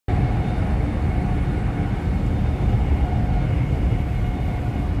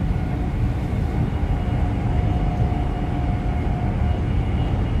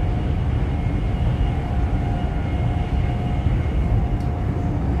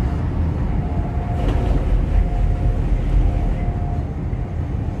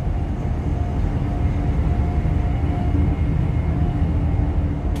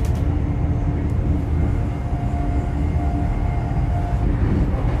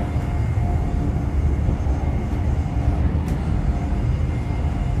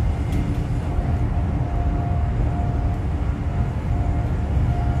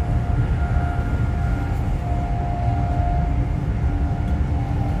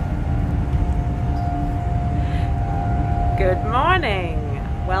Good morning.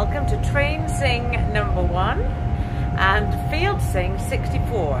 Welcome to Train Sing number 1 and Field Sing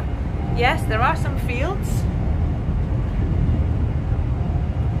 64. Yes, there are some fields.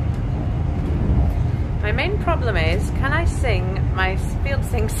 My main problem is, can I sing my Field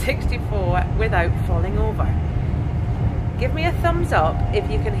Sing 64 without falling over? Give me a thumbs up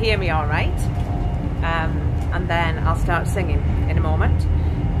if you can hear me all right, and then I'll start singing in a moment.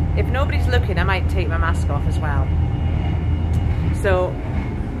 If nobody's looking, I might take my mask off as well. So,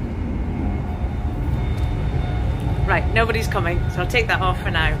 right, nobody's coming, so I'll take that off for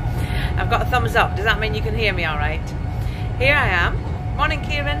now. I've got a thumbs up. Does that mean you can hear me all right? Here I am. Morning,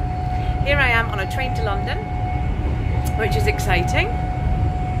 Kieran. Here I am on a train to London, which is exciting.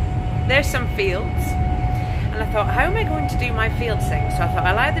 There's some fields, and I thought, how am I going to do my field sing? So I thought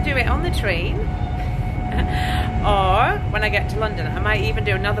I'll either do it on the train, or when I get to London, I might even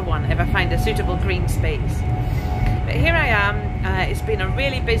do another one if I find a suitable green space. But here I am. It's been a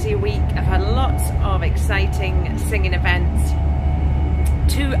really busy week. I've had lots of exciting singing events,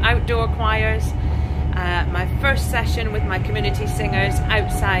 2 outdoor choirs, my first session with my community singers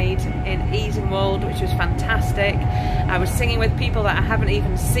outside in Easingwold, which was fantastic. I was singing with people that I haven't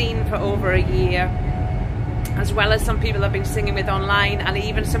even seen for over a year, as well as some people I've been singing with online, and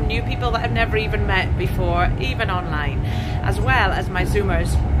even some new people that I've never even met before, even online, as well as my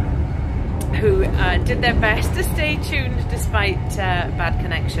Zoomers, who did their best to stay tuned despite bad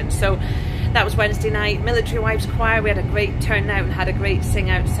connection. So that was Wednesday night. Military Wives Choir, we had a great turnout and had a great sing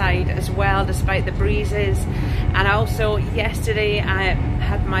outside as well, despite the breezes. And also yesterday I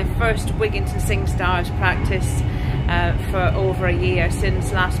had my first Wigginton Sing Stars practice for over a year,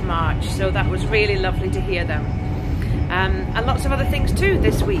 since last March. So that was really lovely to hear them. And lots of other things too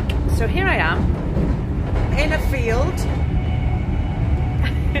this week. So here I am in a field,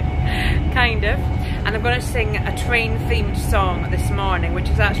 kind of, and I'm going to sing a train themed song this morning, which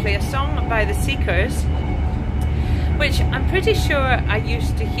is actually a song by the Seekers, which I'm pretty sure I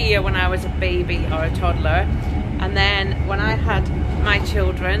used to hear when I was a baby or a toddler, and then when I had my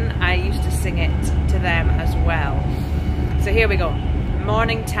children I used to sing it to them as well. So here we go.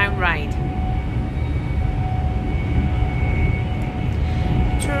 Morningtown Ride.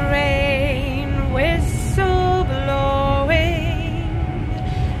 Train whistle blowing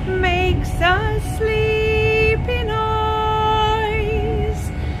makes a sleepy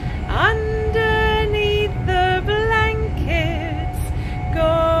noise. Underneath the blankets go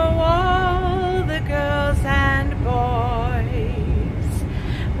all the girls and boys,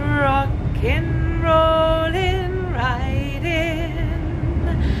 rockin', rollin', riding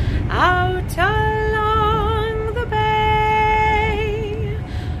out along the bay,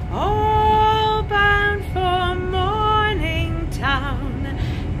 all bound for Morningtown,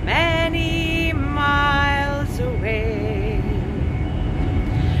 many miles away.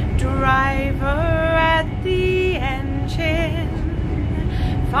 Driver at the engine,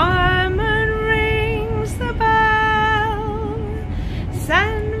 fireman rings the bell,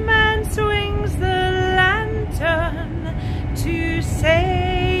 Sandman swings the lantern to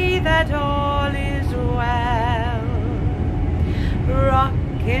say that all is well.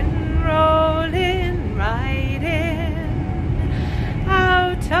 Rockin', rollin', riding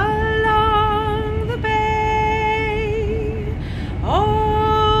out along the bay,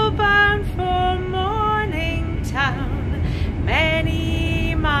 all bound for Morningtown,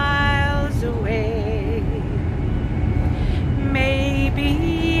 many miles away.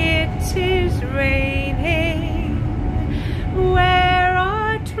 Maybe it is raining where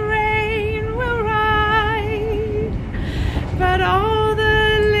our train will ride, but all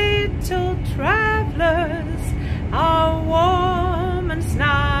the little travelers are warm and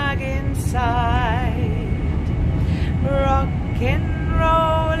snug inside, rockin',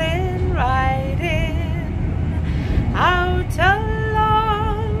 rollin', riding out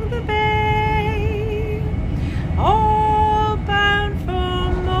along the bay, all bound for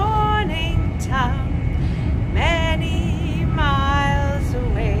Morningtown, many miles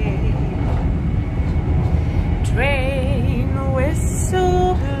away. Train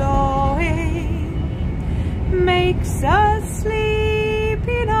whistle blowing makes a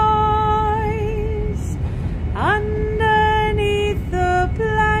sleepy noise. Underneath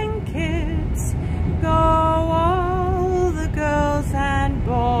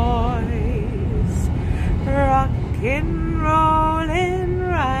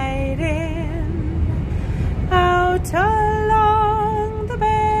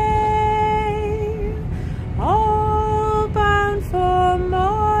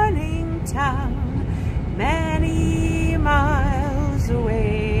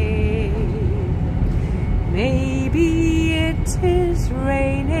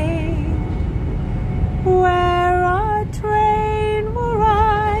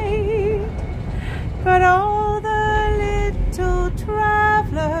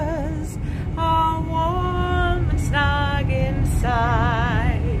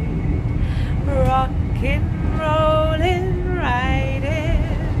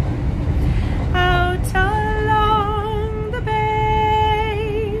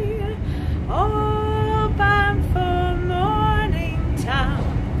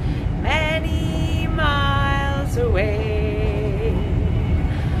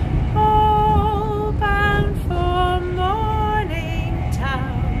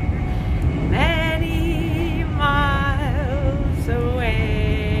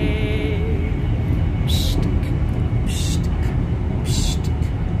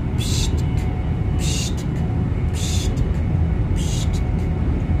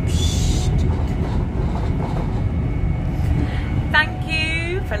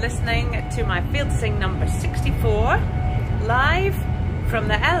listening to my Field Sing number 64, live from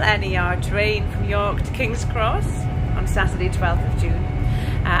the LNER train from York to King's Cross on Saturday 12th of June.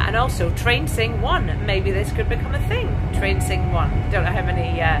 And also Train Sing 1, maybe this could become a thing, Train Sing 1. Don't know how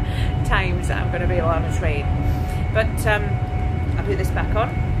many times I'm going to be on a train. But I'll put this back on.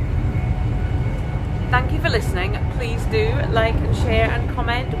 Thank you for listening. Please do like and share and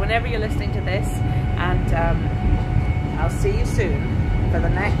comment whenever you're listening to this, and I'll see you soon for the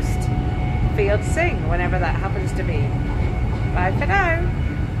next Field Sing, whenever that happens to be. Bye for now.